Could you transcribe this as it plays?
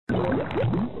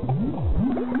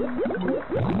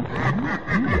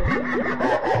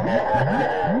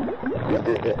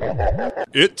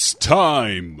It's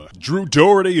time! Drew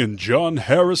Doherty and John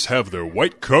Harris have their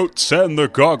white coats and their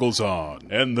goggles on,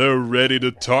 and they're ready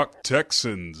to talk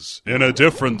Texans in a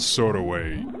different sort of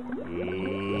way.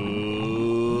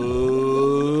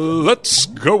 Let's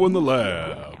go in the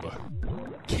lab.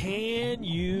 Can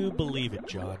you believe it,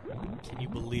 John? Can you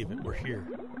believe it? We're here.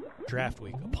 Draft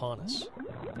week upon us.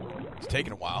 It's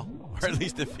taken a while, or at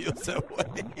least it feels that way.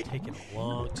 Taking a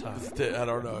long time. I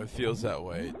don't know. It feels that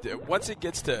way. Once it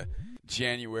gets to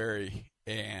January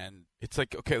and it's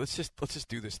like, okay, let's just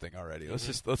do this thing already.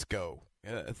 Let's go.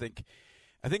 Yeah, I think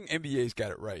NBA's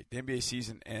got it right. The NBA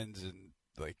season ends in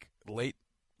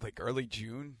early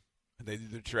June, and they do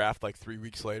the draft 3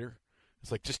 weeks later.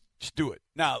 It's like just do it.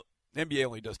 Now, the NBA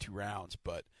only does 2 rounds,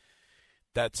 but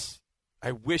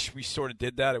I wish we sort of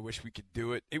did that. I wish we could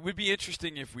do it. It would be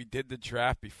interesting if we did the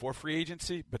draft before free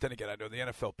agency, but then again, I know the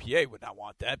NFLPA would not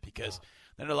want that because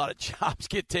then a lot of jobs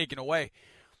get taken away.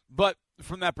 But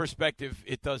from that perspective,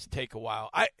 it does take a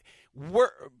while.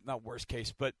 Not worst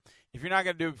case, but if you're not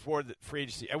going to do it before the free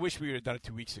agency, I wish we would have done it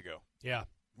 2 weeks ago. Yeah.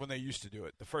 When they used to do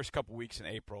it. The first couple weeks in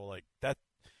April, like that.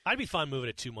 I'd be fine moving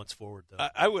it 2 months forward, though.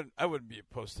 I wouldn't be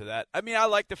opposed to that. I mean, I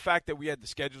like the fact that we had the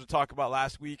schedule to talk about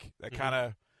last week. That kind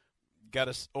of got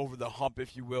us over the hump,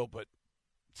 if you will, but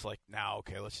it's like, now,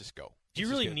 okay, let's just go. Do you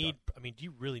really need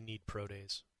pro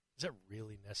days? Is that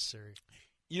really necessary?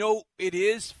 It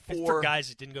is it's for guys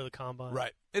that didn't go to the combine.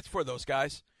 Right. It's for those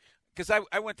guys. Because I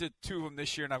went to 2 of them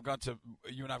this year, and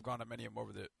you and I've gone to many of them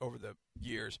over the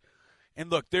years. And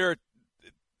look,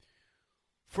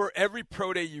 for every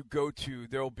pro day you go to,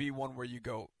 there will be one where you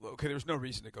go, okay, there's no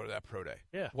reason to go to that pro day.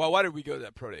 Yeah. Well, why did we go to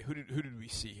that pro day? Who did we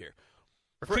see here?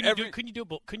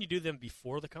 Couldn't you do them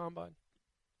before the combine?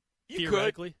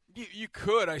 Theoretically? You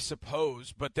could, I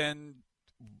suppose. But then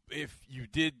if you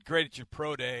did great at your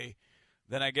pro day,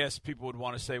 then I guess people would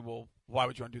want to say, well, why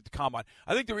would you want to do the combine?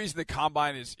 I think the reason the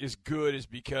combine is good is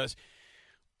because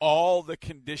all the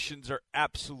conditions are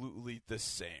absolutely the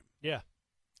same. Yeah.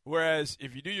 Whereas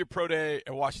if you do your pro day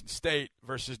at Washington State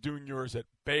versus doing yours at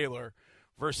Baylor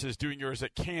versus doing yours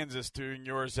at Kansas, doing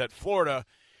yours at Florida,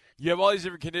 you have all these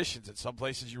different conditions. In some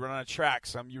places you run on a track,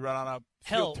 some you run on a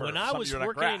field turf, when I was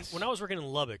working in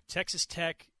Lubbock, Texas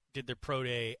Tech did their pro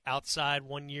day outside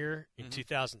one year in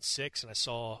 2006, and I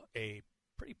saw a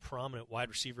pretty prominent wide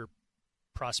receiver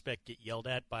prospect get yelled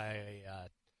at by a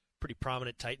pretty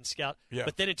prominent Titan scout. Yeah.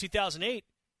 But then in 2008,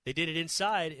 they did it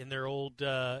inside in their old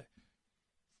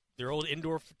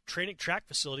indoor training track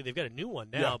facility. They've got a new one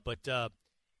now. Yeah. But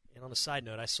and on a side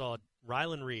note, I saw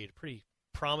Rylan Reed, pretty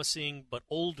promising but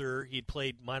older. He had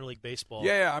played minor league baseball.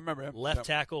 Yeah, I remember him. Left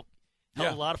tackle.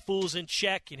 Held a lot of fools in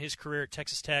check in his career at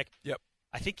Texas Tech. Yep.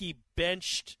 I think he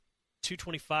benched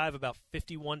 225 about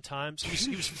 51 times.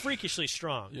 He was freakishly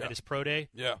strong at his pro day.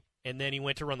 Yeah. And then he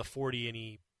went to run the 40,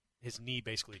 and his knee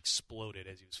basically exploded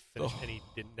as he was finished, and he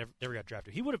never got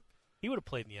drafted. He would have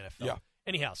played in the NFL. Yeah.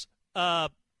 Anyhow,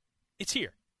 it's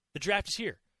here. The draft is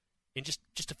here in just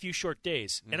a few short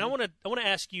days. Mm-hmm. And I want to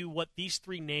ask you what these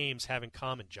 3 names have in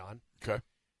common, John. Okay.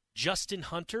 Justin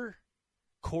Hunter,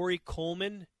 Corey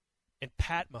Coleman, and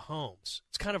Pat Mahomes.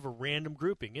 It's kind of a random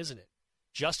grouping, isn't it?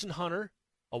 Justin Hunter,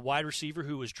 a wide receiver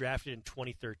who was drafted in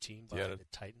 2013 by the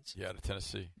Titans. Yeah, to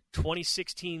Tennessee.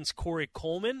 2016's Corey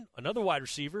Coleman, another wide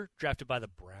receiver, drafted by the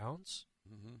Browns.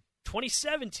 Mm-hmm.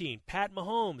 2017, Pat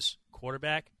Mahomes,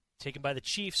 quarterback, taken by the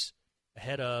Chiefs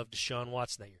ahead of Deshaun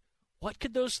Watson that year. What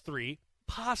could those 3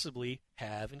 possibly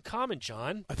have in common,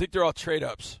 John? I think they're all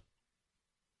trade-ups.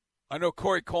 I know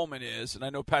Corey Coleman is, and I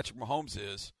know Patrick Mahomes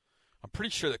is. I'm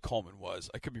pretty sure that Coleman was.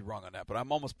 I could be wrong on that, but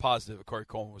I'm almost positive that Corey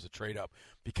Coleman was a trade-up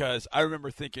because I remember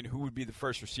thinking who would be the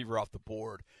first receiver off the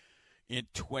board in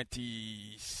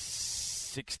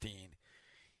 2016.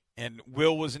 And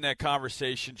Will was in that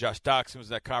conversation. Josh Doxson was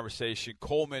in that conversation.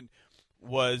 Coleman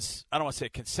was, I don't want to say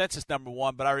consensus number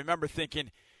 1, but I remember thinking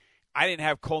I didn't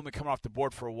have Coleman coming off the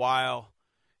board for a while.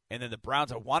 And then the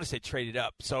Browns, I want to say, traded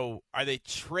up. So are they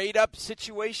trade-up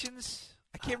situations?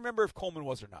 I can't remember if Coleman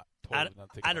was or not. I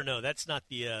don't know. That's not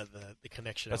the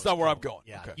connection. That's not where I'm going.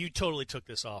 Yeah, okay. You totally took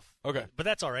this off. Okay. But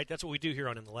that's all right. That's what we do here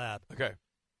on In the Lab. Okay.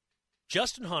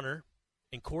 Justin Hunter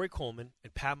and Corey Coleman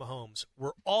and Pat Mahomes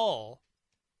were all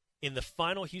in the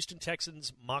final Houston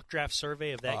Texans mock draft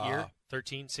survey of that year,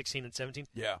 13, 16, and 17.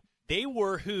 Yeah. They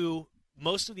were who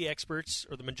most of the experts,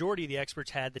 or the majority of the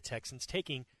experts, had the Texans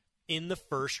taking in the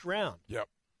first round. Yep.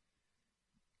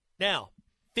 Now,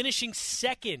 finishing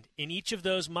second in each of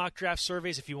those mock draft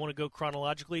surveys, if you want to go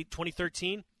chronologically,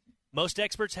 2013, most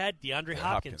experts had DeAndre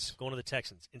Hopkins going to the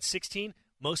Texans. In 16,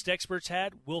 Most experts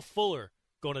had Will Fuller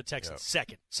going to the Texans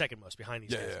second most behind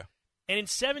these guys. Yeah. And in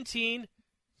 17,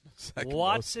 Second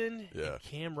Watson most. and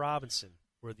Cam Robinson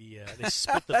were they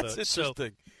split the That's vote. interesting. So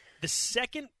the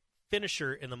second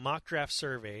finisher in the mock draft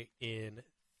survey in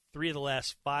 3 of the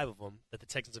last 5 of them that the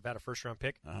Texans have had a first-round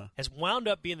pick has wound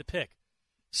up being the pick.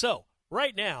 So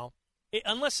right now,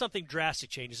 unless something drastic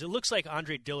changes, it looks like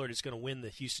Andre Dillard is going to win the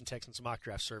Houston Texans mock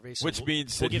draft survey. So Which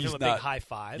means we'll that give he's him a not, big high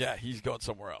five. Yeah, he's going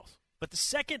somewhere else. But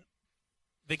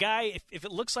the guy, if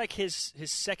it looks like his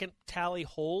second tally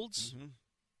holds,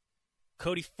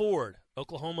 Cody Ford,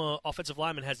 Oklahoma offensive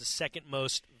lineman, has the second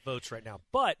most votes right now.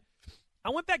 But I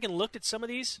went back and looked at some of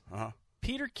these.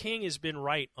 Peter King has been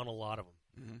right on a lot of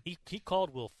them. He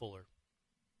called Will Fuller.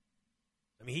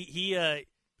 I mean,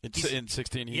 in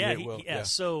 16 he hit Will. Yeah,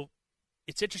 so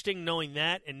it's interesting knowing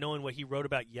that and knowing what he wrote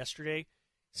about yesterday,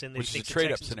 saying they Which think is a the trade-up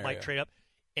Texans scenario. might trade up.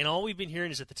 And all we've been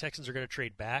hearing is that the Texans are going to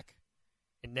trade back.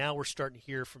 And now we're starting to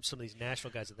hear from some of these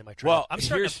national guys that they might trade up. I'm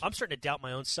starting to doubt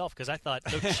my own self because I thought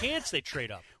no chance they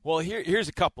trade up. Well, here's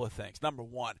a couple of things. Number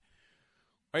one,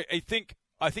 I think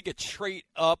a trade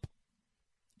up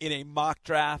in a mock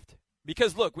draft,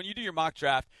 because look, when you do your mock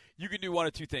draft, you can do one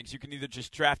of two things. You can either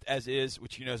just draft as is,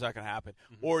 which you know is not going to happen,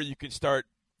 or you can start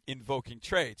invoking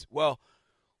trades. Well,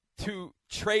 to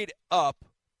trade up,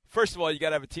 first of all, you got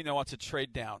to have a team that wants to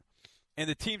trade down. And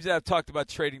the teams that I've talked about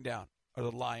trading down are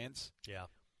the Lions. Yeah.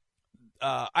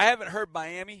 I haven't heard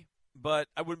Miami, but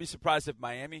I wouldn't be surprised if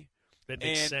Miami. That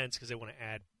makes sense because they want to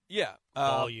add Yeah,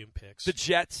 volume picks. The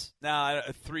Jets. Now,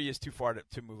 3 is too far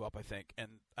to move up, I think, and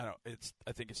I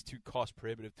think it's too cost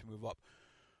prohibitive to move up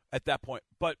at that point.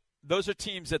 But those are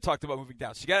teams that talked about moving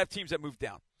down. So you got to have teams that move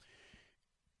down,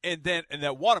 and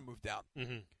that want to move down.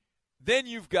 Then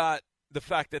you've got the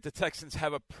fact that the Texans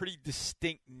have a pretty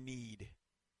distinct need,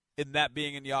 in that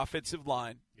being in the offensive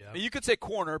line. Yep. Now, you could say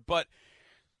corner, but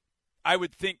I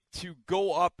would think to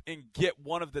go up and get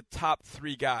one of the top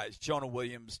 3 guys, Jonah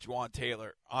Williams, Juwan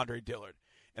Taylor, Andre Dillard.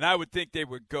 And I would think they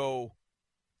would go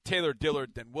Taylor,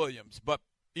 Dillard, then Williams. But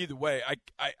either way,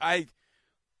 I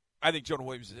think Jonah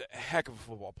Williams is a heck of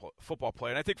a football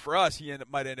player. And I think for us, he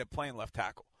might end up playing left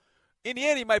tackle. In the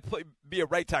end, he might be a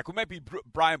right tackle. He might be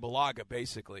Brian Bulaga,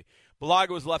 basically. Bulaga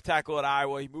was left tackle at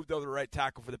Iowa. He moved over to right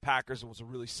tackle for the Packers and was a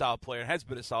really solid player and has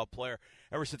been a solid player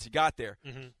ever since he got there.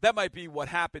 That might be what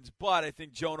happens, but I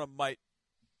think Jonah might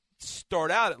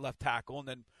start out at left tackle and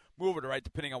then move over to right,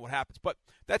 depending on what happens. But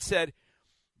that said,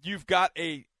 you've got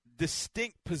a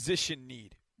distinct position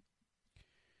need.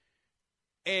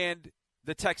 And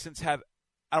the Texans have,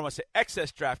 I don't want to say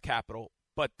excess draft capital,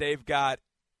 but they've got,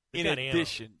 they've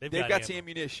got some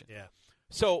ammunition. Yeah.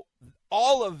 So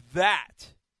all of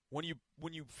that, when you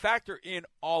factor in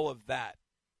all of that,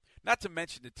 not to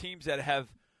mention the teams that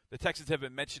the Texans have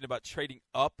been mentioned about trading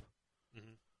up,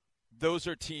 those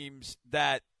are teams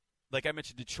that, like I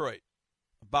mentioned, Detroit,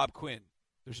 Bob Quinn,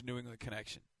 there's a New England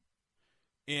connection.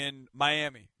 In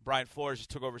Miami, Brian Flores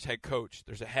just took over as head coach.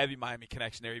 There's a heavy Miami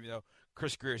connection there, even though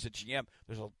Chris Greer is a GM.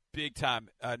 There's a big-time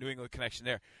New England connection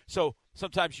there. So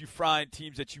sometimes you find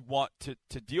teams that you want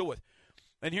to deal with.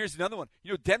 And here's another one.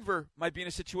 Denver might be in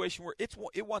a situation where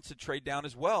it wants to trade down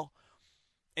as well.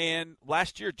 And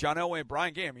last year, John Elway and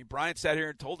Brian Gay, Brian sat here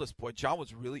and told us, boy, John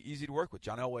was really easy to work with.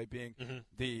 John Elway being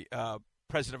the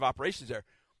president of operations there,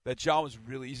 that John was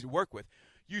really easy to work with.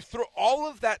 You throw all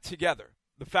of that together,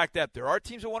 the fact that there are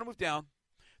teams that want to move down,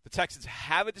 the Texans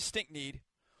have a distinct need,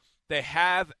 they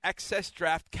have excess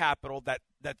draft capital, that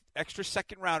extra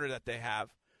second rounder that they have,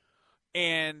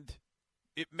 and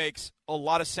it makes a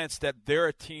lot of sense that they're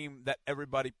a team that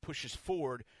everybody pushes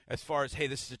forward as far as, hey,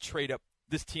 this is a trade up.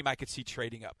 This team I could see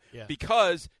trading up. Yeah.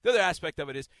 Because the other aspect of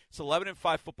it is it's an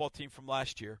 11-5 football team from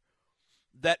last year,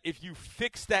 that if you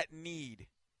fix that need,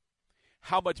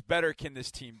 how much better can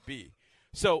this team be?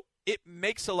 So it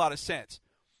makes a lot of sense.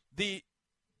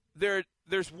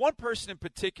 There's one person in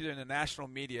particular in the national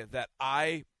media that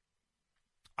I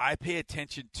pay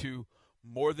attention to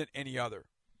more than any other,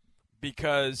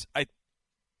 because I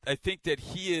think that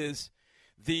he is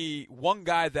the one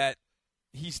guy that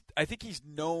I think he's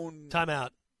known. Time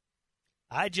out.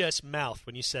 I just mouthed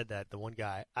when you said that, the one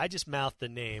guy. I just mouthed the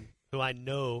name who I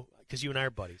know because you and I are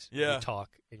buddies. Yeah. We talk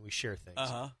and we share things.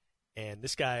 Uh-huh. And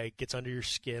this guy gets under your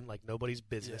skin like nobody's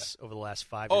business over the last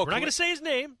 5 years. Oh, We're not going to say his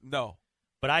name. No.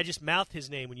 But I just mouthed his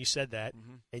name when you said that.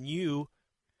 And you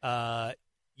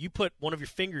put one of your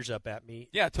fingers up at me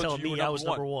telling me I was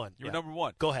number one. You were number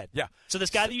one. Go ahead. Yeah. So this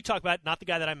guy that you talk about, not the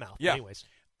guy that I mouthed. Yeah. Anyways.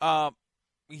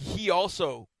 He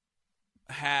also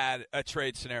had a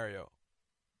trade scenario.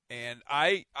 And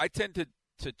I tend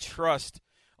to trust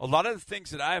a lot of the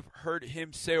things that I've heard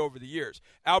him say over the years.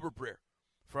 Albert Breer.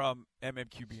 from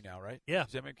MMQB now, right? Yeah.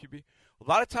 Is MMQB? A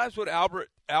lot of times what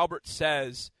Albert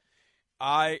says,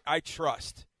 I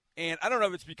trust. And I don't know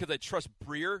if it's because I trust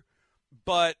Breer,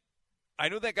 but I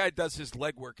know that guy does his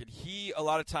legwork, and he a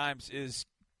lot of times is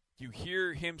you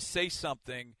hear him say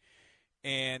something,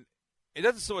 and it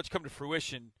doesn't so much come to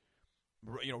fruition,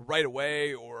 right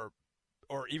away or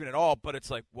even at all. But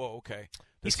it's like, whoa, okay.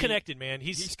 He's connected, man.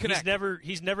 He's connected.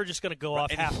 He's never just going to go off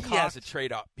and half-cocked. He has a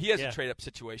trade-up. He has a trade-up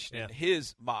situation in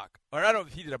his mock. Or I don't know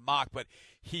if he did a mock, but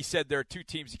he said there are two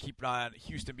teams to keep an eye on,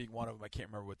 Houston being one of them. I can't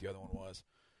remember what the other one was.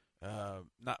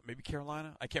 Not maybe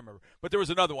Carolina? I can't remember. But there was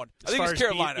another one. I think it's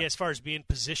Carolina. As far as being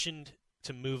positioned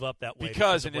to move up that way.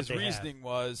 Because his reasoning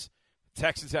was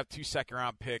Texans have 2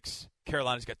 second-round picks.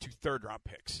 Carolina's got 2 third-round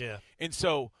picks. Yeah. And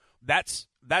so that's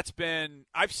been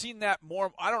 – I've seen that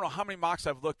more – I don't know how many mocks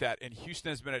I've looked at, and Houston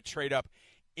has been a trade-up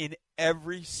in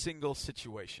every single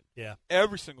situation. Yeah.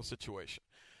 Every single situation.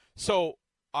 So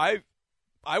I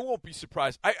won't be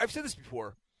surprised. I've said this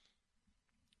before.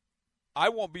 I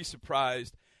won't be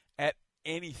surprised at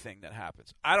anything that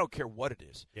happens. I don't care what it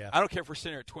is. Yeah. I don't care if we're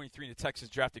sitting here at 23 and the Texans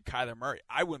drafted Kyler Murray.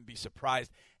 I wouldn't be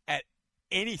surprised at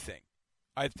anything.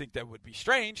 I think that would be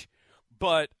strange,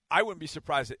 but I wouldn't be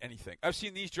surprised at anything. I've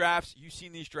seen these drafts. You've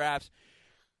seen these drafts.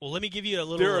 Well, let me give you a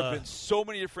little – There have been so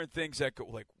many different things that go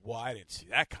like, well, I didn't see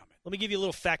that coming. Let me give you a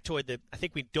little factoid that I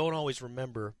think we don't always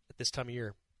remember at this time of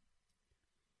year,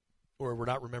 or we're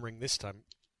not remembering this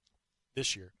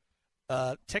year.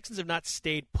 Texans have not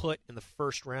stayed put in the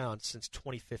first round since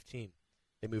 2015.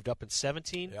 They moved up in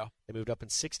 17. Yeah. They moved up in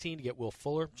 16 to get Will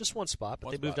Fuller. Just one spot,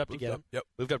 but they moved up to get him. Yep.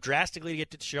 Moved up drastically to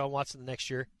get to Deshaun Watson the next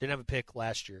year. Didn't have a pick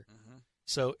last year. Mm-hmm.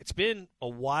 So it's been a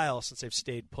while since they've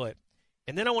stayed put.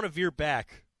 And then I want to veer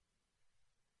back.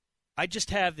 I just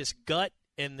have this gut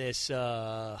and this and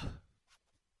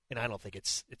I don't think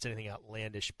it's anything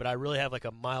outlandish, but I really have like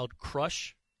a mild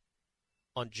crush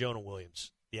on Jonah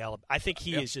Williams, the Alabama. I think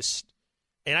he is just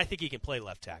 – and I think he can play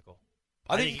left tackle.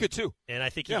 I think he could too. And I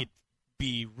think he could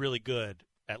be really good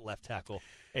at left tackle.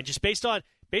 And just based on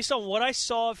what I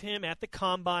saw of him at the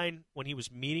Combine when he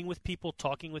was meeting with people,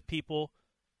 talking with people,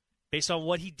 based on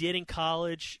what he did in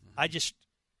college, I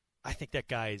think that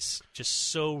guy is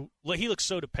just so – he looks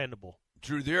so dependable.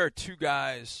 Drew, there are two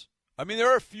guys – I mean,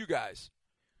 there are a few guys,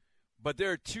 but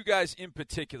there are two guys in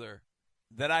particular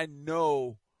that I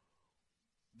know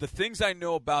the things I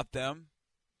know about them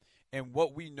and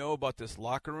what we know about this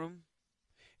locker room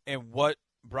and what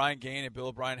Brian Gaine and Bill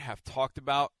O'Brien have talked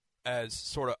about as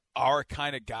sort of our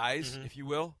kind of guys, if you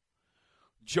will.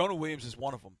 Jonah Williams is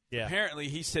one of them. Yeah. Apparently,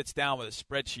 he sits down with a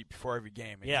spreadsheet before every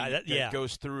game. And he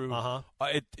goes through.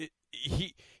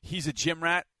 He's a gym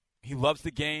rat. He loves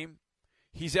the game.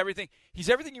 He's everything. He's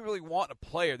everything you really want in a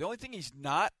player. The only thing he's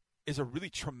not is a really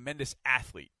tremendous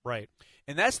athlete. Right.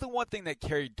 And that's the one thing that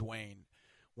carried Dwayne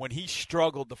when he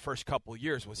struggled the first couple of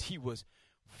years was he was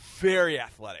very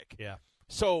athletic. Yeah.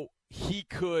 So he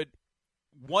could,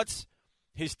 once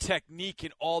his technique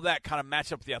and all that kind of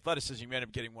matched up with the athleticism, you end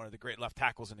up getting one of the great left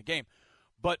tackles in the game.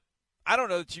 But I don't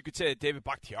know that you could say that David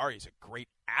Bakhtiari is a great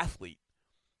athlete,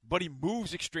 but he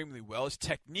moves extremely well. His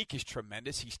technique is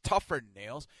tremendous. He's tougher than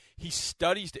nails. He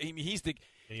studies. I mean,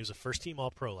 and he was a first-team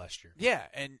All-Pro last year. Yeah,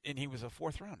 and he was a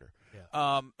fourth-rounder.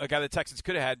 Yeah. A guy the Texans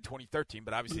could have had in 2013,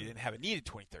 but obviously they didn't have a need in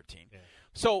 2013. Yeah.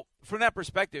 So from that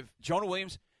perspective, Jonah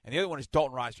Williams, and the other one is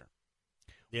Dalton Risner.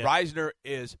 Yeah. Risner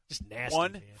is just nasty,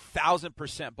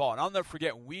 1,000% ball. And I'll never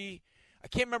forget, I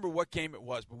can't remember what game it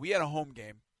was, but we had a home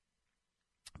game.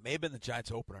 It may have been the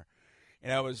Giants opener.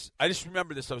 And I just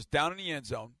remember this. I was down in the end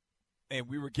zone, and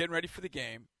we were getting ready for the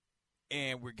game,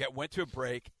 and we went to a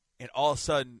break, and all of a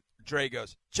sudden, Dre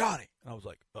goes, Johnny. And I was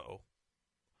like, uh-oh.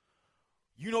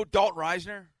 You know Dalton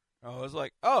Risner? I was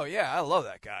like, oh, yeah, I love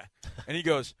that guy. And he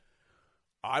goes,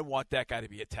 I want that guy to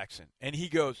be a Texan. And he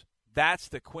goes, that's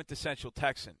the quintessential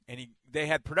Texan. And they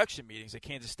had production meetings at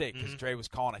Kansas State because Dre was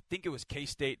calling, I think it was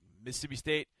K-State, Mississippi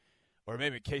State, or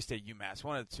maybe K-State, UMass,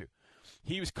 one of the two.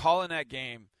 He was calling that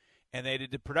game, and they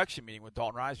did the production meeting with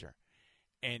Dalton Risner.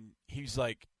 And he was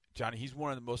like, Johnny, he's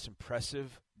one of the most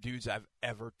impressive dudes I've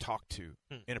ever talked to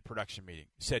in a production meeting.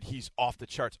 Said he's off the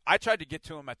charts. I tried to get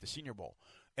to him at the Senior Bowl,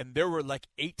 and there were like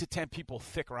 8 to 10 people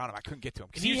thick around him. I couldn't get to him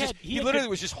because he literally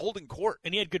was just holding court.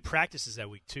 And he had good practices that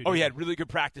week, too. Oh, he had really good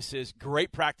practices,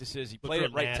 great practices. He played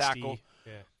at right tackle.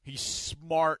 Yeah. He's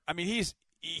smart. I mean, he's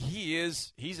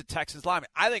a Texans lineman.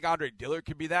 I think Andre Dillard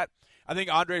could be that. I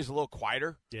think Andre's a little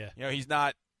quieter. Yeah. You know, he's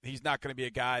not going to be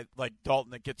a guy like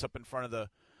Dalton that gets up in front of the,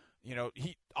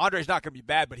 Andre's not going to be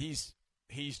bad, but he's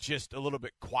just a little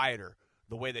bit quieter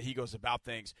the way that he goes about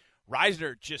things.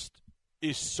 Risner just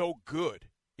is so good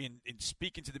in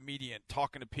speaking to the media and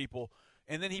talking to people,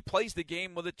 And then he plays the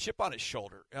game with a chip on his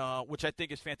shoulder, which I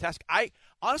think is fantastic. I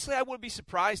wouldn't be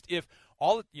surprised if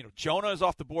Jonah is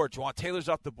off the board, Juwan Taylor's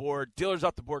off the board, Diller's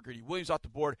off the board, Greedy Williams off the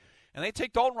board, and they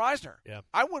take Dalton Reisner. Yeah.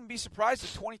 I wouldn't be surprised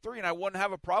at 23, and I wouldn't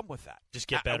have a problem with that. Just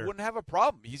get better. I wouldn't have a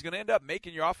problem. He's going to end up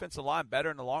making your offensive line better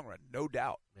in the long run, no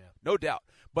doubt. Yeah. No doubt.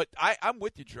 But I'm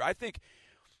with you, Drew. I think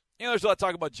there's a lot of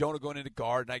talk about Jonah going into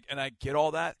guard, and I get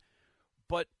all that.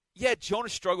 But, yeah, Jonah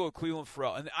struggled with Clelin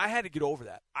Ferrell, and I had to get over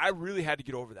that. I really had to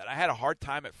get over that. I had a hard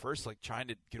time at first, trying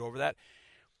to get over that.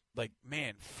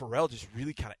 Man, Ferrell just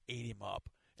really kind of ate him up.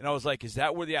 And I was like, is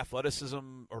that where the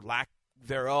athleticism or lack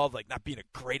thereof, not being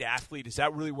a great athlete, is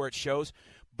that really where it shows?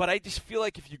 But I just feel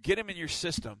like if you get him in your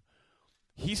system,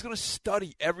 he's going to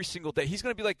study every single day. He's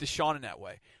going to be like Deshaun in that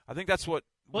way. I think that's what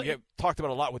we have talked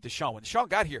about a lot with Deshaun. When Deshaun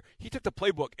got here, he took the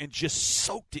playbook and just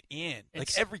soaked it in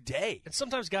every day. And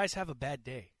sometimes guys have a bad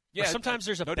day. Yeah, or sometimes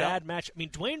there's a bad match. I mean,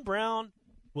 Dwayne Brown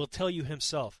will tell you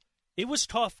himself, it was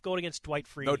tough going against Dwight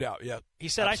Freeney. No doubt, yeah. He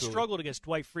said, absolutely. I struggled against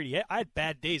Dwight Freeney. I had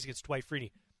bad days against Dwight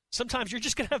Freeney. Sometimes you're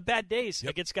just going to have bad days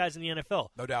against guys in the NFL.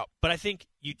 No doubt. But I think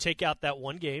you take out that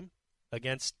one game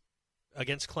against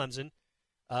Clemson,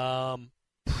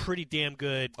 pretty damn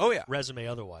good resume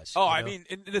otherwise. Oh, I mean,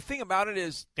 and the thing about it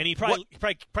is... And he probably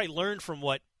learned from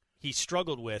what he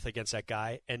struggled with against that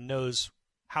guy and knows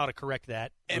how to correct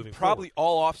that moving And probably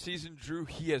forward. all offseason, Drew,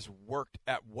 he has worked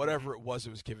at whatever it was that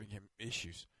was giving him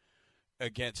issues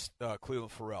against Clelin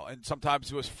Ferrell. And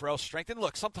sometimes it was Ferrell's strength. And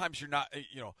look, sometimes you're not,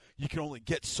 you can only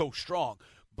get so strong.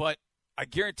 But I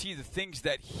guarantee the things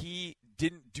that he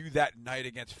didn't do that night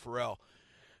against Ferrell,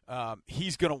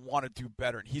 he's going to want to do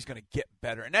better, and he's going to get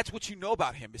better. And that's what you know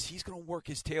about him, is he's going to work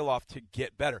his tail off to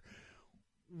get better.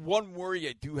 One worry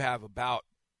I do have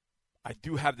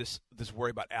this worry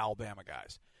about Alabama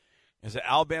guys, is that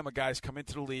Alabama guys come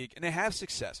into the league, and they have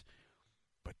success,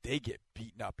 but they get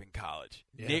beaten up in college.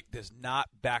 Yeah. Nick does not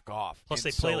back off. Plus,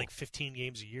 they play 15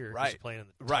 games a year. Right. He's playing in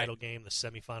the title game, the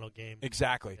semifinal game.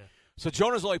 Exactly. Yeah. So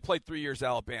Jonah's only played 3 years at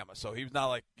Alabama, so he's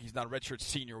not a redshirt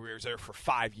senior where he was there for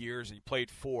 5 years and he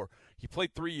played 4. He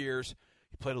played 3 years.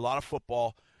 He played a lot of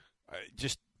football.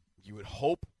 You would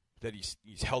hope that he's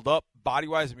held up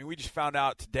body-wise. I mean, we just found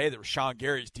out today that Rashawn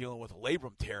Gary's dealing with a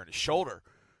labrum tear in his shoulder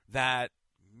that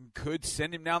could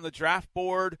send him down the draft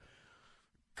board.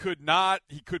 Could not.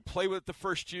 He could play with it the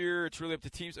first year. It's really up to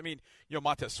teams. I mean,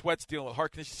 Montez Sweat's dealing with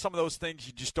heart conditions. Some of those things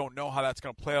you just don't know how that's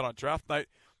going to play out on draft night.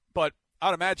 But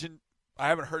I'd imagine, I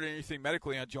haven't heard anything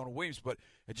medically on Jonah Williams, but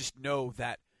I just know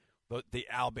that the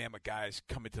Alabama guys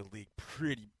come into the league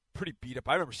pretty beat up.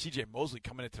 I remember C.J. Mosley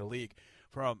coming into the league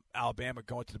from Alabama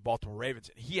going to the Baltimore Ravens,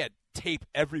 and he had tape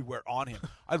everywhere on him.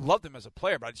 I loved him as a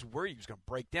player, but I just worried he was going to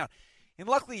break down. And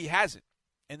luckily he hasn't.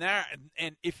 And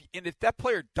if that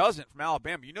player doesn't from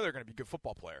Alabama, they're going to be a good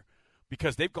football player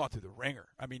because they've gone through the ringer.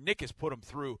 I mean, Nick has put them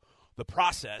through the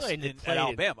process at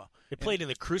Alabama. They played in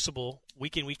the crucible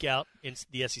week in, week out in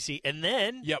the SEC. And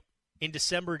then in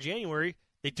December, January,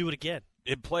 they do it again.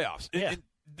 In playoffs. Yeah.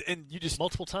 And you just –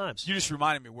 multiple times. You just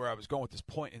reminded me where I was going with this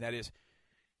point, and that is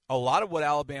a lot of what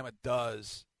Alabama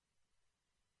does,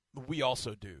 we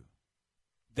also do.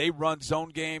 They run zone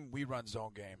game. We run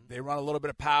zone game. They run a little bit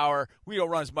of power. We don't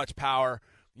run as much power.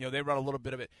 They run a little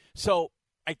bit of it. So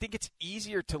I think it's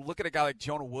easier to look at a guy like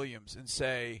Jonah Williams and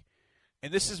say,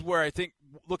 and this is where I think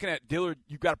looking at Dillard,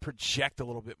 you've got to project a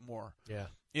little bit more. Yeah.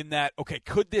 In that, okay,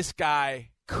 could this guy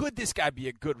be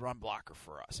a good run blocker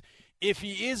for us? If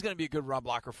he is going to be a good run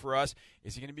blocker for us,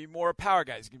 is he going to be more a power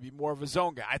guy? Is he going to be more of a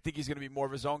zone guy? I think he's going to be more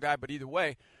of a zone guy, but either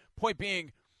way, point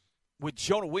being, with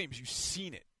Jonah Williams, you've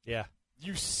seen it. Yeah.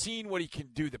 You've seen what he can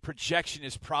do. The projection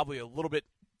is probably a little bit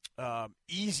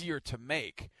easier to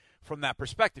make from that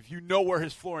perspective. You know where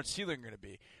his floor and ceiling are going to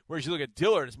be. Whereas you look at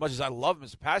Dillard, as much as I love him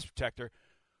as a pass protector,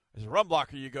 as a run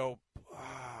blocker, you go,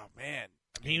 oh, man.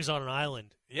 He was on an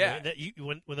island. Yeah.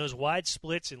 When those wide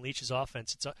splits in Leach's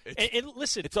offense, and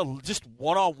listen. It's just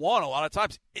one-on-one a lot of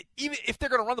times. Even if they're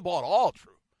going to run the ball at all,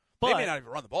 Drew. They may not even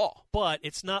run the ball. But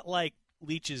it's not like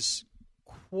Leach's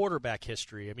quarterback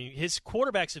history. I mean, his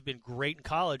quarterbacks have been great in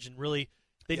college, and really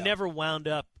they never wound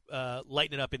up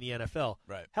lighting it up in the NFL.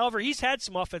 Right. However, he's had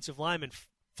some offensive linemen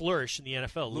flourish in the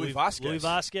NFL. Louis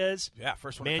Vasquez. Yeah,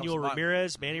 first one. Manny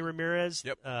Ramirez.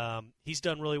 Yep. He's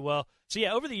done really well. So,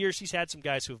 over the years, he's had some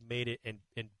guys who have made it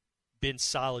and been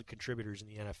solid contributors in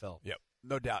the NFL. Yep,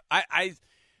 no doubt.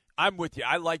 I'm with you.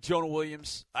 I like Jonah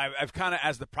Williams. I've kind of,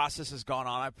 as the process has gone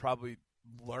on, I've probably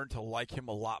learned to like him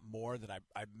a lot more than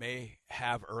I may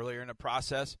have earlier in the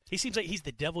process. He seems like he's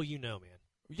the devil man.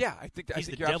 Yeah, I think he's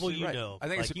the devil right. I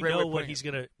think it's a great way what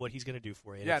he's gonna do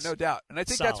for you. Yeah, no doubt. And I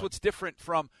think that's what's different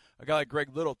from a guy like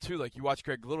Greg Little too. Like you watch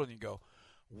Greg Little and you go,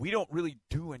 We don't really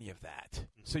do any of that.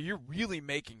 So you're really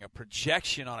making a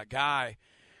projection on a guy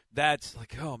that's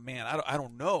like, oh, man, I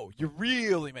don't know. You're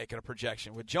really making a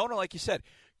projection. With Jonah, like you said,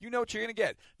 you know what you're going to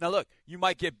get. Now, look, you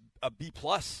might get a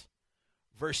B-plus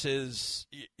versus,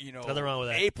 nothing wrong with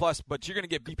that. A-plus, but you're going to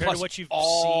get Compared B-plus to what you've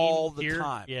all seen the here,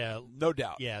 time. Yeah. No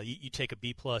doubt. Yeah, you take a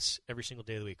B-plus every single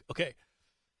day of the week. Okay,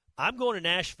 I'm going to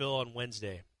Nashville on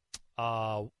Wednesday.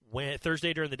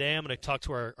 Thursday during the day, I'm going to talk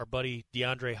to our buddy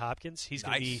DeAndre Hopkins. He's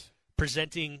going to be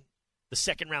presenting the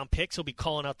second-round picks. He'll be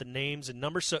calling out the names and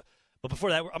numbers. But before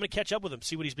that, I'm going to catch up with him,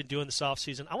 see what he's been doing this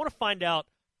offseason. I want to find out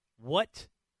what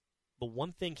the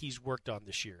one thing he's worked on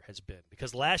this year has been.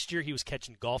 Because last year he was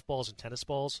catching golf balls and tennis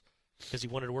balls because he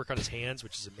wanted to work on his hands,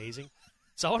 which is amazing.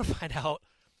 So I want to find out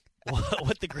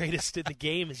what the greatest in the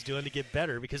game is doing to get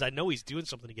better, because I know he's doing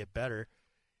something to get better.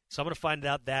 So I'm going to find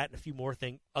out that and a few more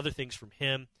other things from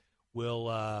him. We'll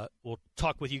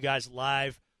talk with you guys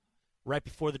live right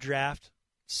before the draft,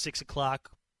 6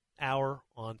 o'clock hour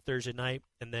on Thursday night.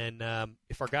 And then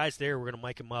if our guy's there, we're going to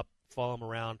mic him up, follow him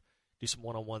around, do some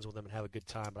one-on-ones with him, and have a good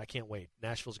time. But I can't wait.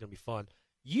 Nashville's going to be fun.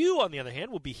 You, on the other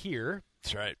hand, will be here.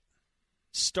 That's right.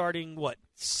 Starting,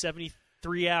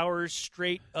 73 hours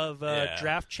straight of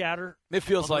draft chatter? It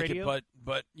feels like radio? it,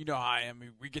 but you know how I am.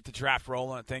 We get the draft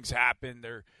rolling and things happen.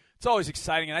 It's always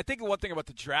exciting. And I think one thing about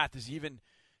the draft is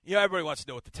everybody wants to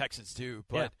know what the Texans do,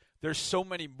 but there's so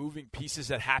many moving pieces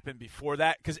that happen before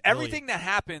that, because everything that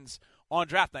happens on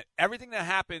draft night, everything that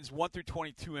happens 1 through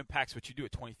 22 impacts what you do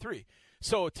at 23.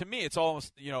 So to me, it's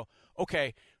almost,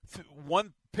 okay,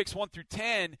 picks 1 through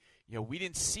 10, we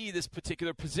didn't see this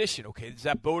particular position. Okay, is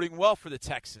that boding well for the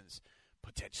Texans?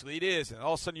 Potentially it is. And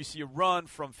all of a sudden you see a run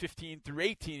from 15 through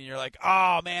 18, and you're like,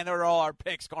 oh, man, they're all our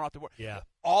picks going off the board. Yeah.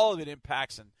 All of it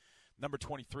impacts in number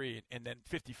 23 and then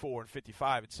 54 and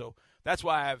 55. And so that's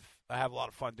why I have a lot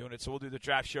of fun doing it. So we'll do the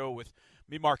draft show with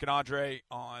me, Mark, and Andre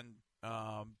on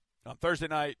Thursday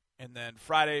night, and then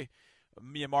Friday,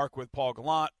 me and Mark with Paul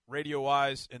Gallant,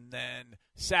 radio-wise, and then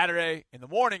Saturday in the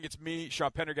morning, it's me,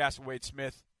 Sean Pendergast, and Wade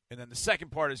Smith, and then the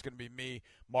second part is going to be me,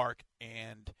 Mark,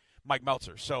 and Mike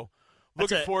Meltzer. So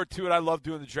looking forward to it. I love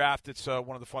doing the draft. It's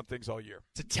one of the fun things all year.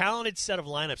 It's a talented set of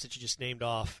lineups that you just named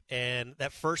off, and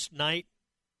that first night,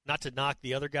 not to knock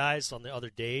the other guys on the other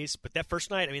days, but that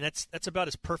first night, that's about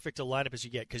as perfect a lineup as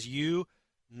you get, because you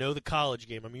know the college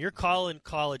game. You're calling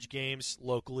college games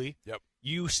locally. Yep.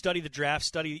 You study the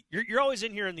draft, You're always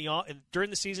in here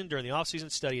during the season, during the off season,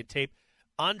 studying tape.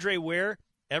 Andre Ware,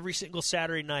 every single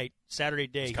Saturday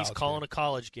day, he's calling a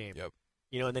college game. Yep.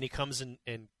 And then he comes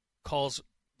and calls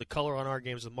the color on our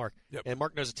games with Mark. Yep. And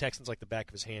Mark knows the Texans like the back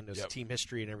of his hand, knows the team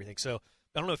history and everything. So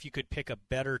I don't know if you could pick a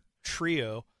better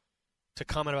trio to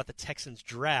comment about the Texans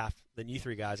draft than you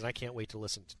three guys, and I can't wait to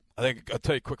listen. I think I'll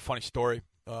tell you a quick funny story.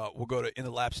 We'll go to In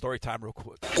the Lab story time real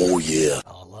quick. Oh yeah.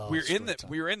 We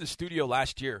were in the studio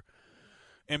last year,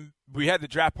 and we had the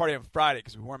draft party on Friday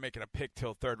because we weren't making a pick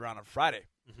till third round on Friday.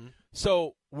 Mm-hmm.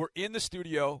 So we're in the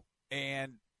studio,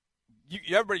 and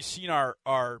everybody's seen our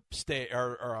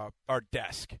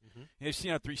desk. Mm-hmm. They've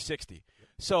seen our 360.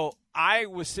 So I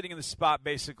was sitting in the spot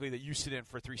basically that you sit in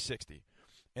for 360.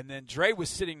 And then Dre was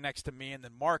sitting next to me, and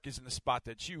then Mark is in the spot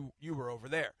that you were over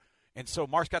there. And so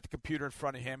Mark's got the computer in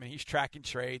front of him, and he's tracking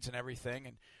trades and everything,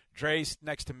 and Dre's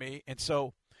next to me. And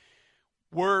so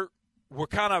we're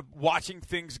kind of watching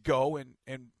things go, and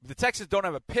the Texans don't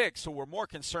have a pick, so we're more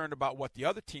concerned about what the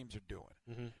other teams are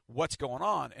doing, what's going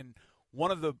on. And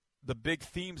one of the big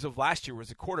themes of last year was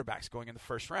the quarterbacks going in the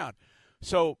first round.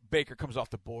 So Baker comes off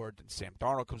the board, and Sam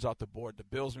Darnold comes off the board. The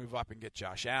Bills move up and get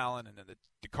Josh Allen, and then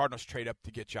the Cardinals trade up to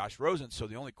get Josh Rosen. So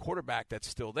the only quarterback that's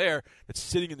still there, that's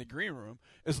sitting in the green room,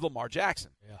 is Lamar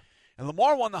Jackson. Yeah. And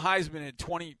Lamar won the Heisman in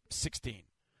 2016.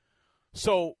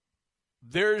 So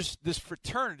there's this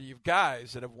fraternity of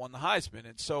guys that have won the Heisman.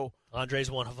 And so Andre's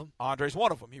one of them.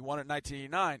 He won it in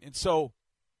 1989. And so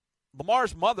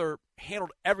Lamar's mother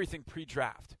handled everything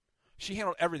pre-draft. She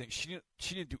handled everything. She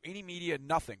didn't do any media,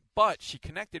 nothing. But she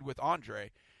connected with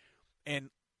Andre, and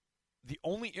the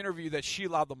only interview that she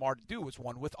allowed Lamar to do was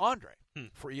one with Andre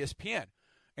for ESPN.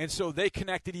 And so they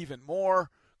connected even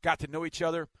more, got to know each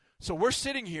other. So we're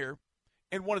sitting here,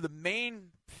 and one of the main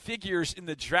figures in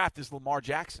the draft is Lamar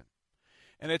Jackson.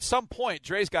 And at some point,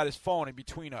 Dre's got his phone in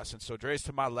between us, and so Dre's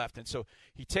to my left. And so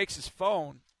he takes his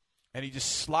phone, and he just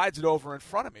slides it over in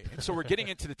front of me. And so we're getting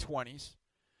into the 20s.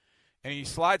 And he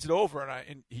slides it over,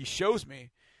 and he shows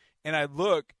me, and I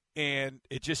look, and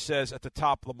it just says at the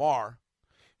top Lamar,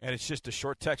 and it's just a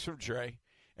short text from Dre,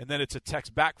 and then it's a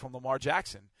text back from Lamar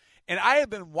Jackson. And I had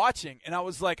been watching, and I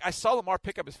was like, I saw Lamar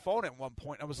pick up his phone at one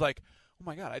point, and I was like, oh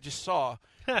my God, I just saw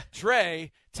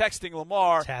Dre texting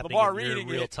Lamar, Lamar reading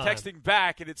it, texting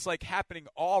back, and it's like happening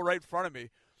all right in front of me.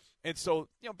 And so,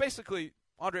 basically,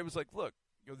 Andre was like, look,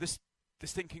 this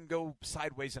thing can go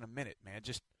sideways in a minute, man.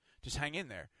 Just hang in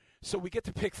there. So we get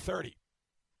to pick 30,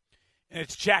 and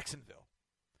it's Jacksonville.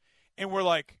 And we're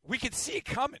like, we can see it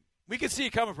coming. We can see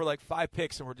it coming for like 5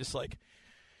 picks, and we're just like,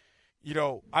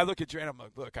 I look at Dre and I'm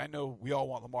like, look, I know we all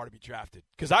want Lamar to be drafted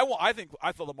because I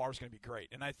thought Lamar was going to be great,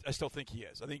 and I still think he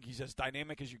is. I think he's as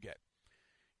dynamic as you get.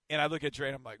 And I look at Dre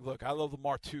and I'm like, look, I love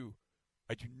Lamar too.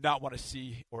 I do not want to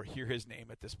see or hear his name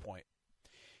at this point.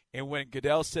 And when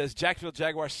Goodell says Jacksonville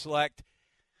Jaguars select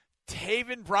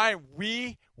Taven Bryan,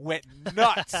 we went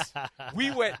nuts. We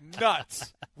went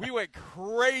nuts. We went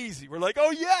crazy. We're like,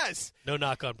 oh, yes. No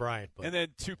knock on Bryan. But. And then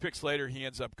 2 picks later, he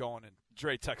ends up going, and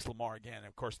Dre texts Lamar again. And,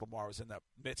 of course, Lamar was in the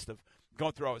midst of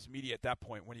going through all his media at that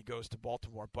point when he goes to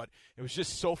Baltimore. But it was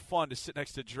just so fun to sit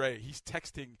next to Dre. He's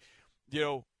texting,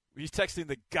 he's texting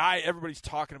the guy everybody's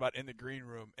talking about in the green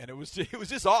room, and it was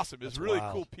just awesome. It was a really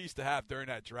cool piece to have during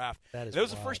that draft. It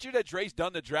was the first year that Dre's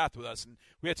done the draft with us, and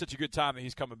we had such a good time that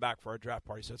he's coming back for our draft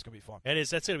party, so it's going to be fun.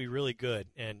 That's going to be really good,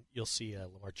 and you'll see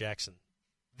Lamar Jackson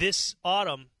this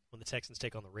autumn when the Texans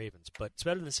take on the Ravens. But it's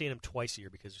better than seeing him twice a year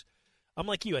because I'm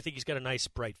like you. I think he's got a nice,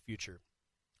 bright future.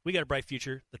 We got a bright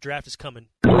future. The draft is coming.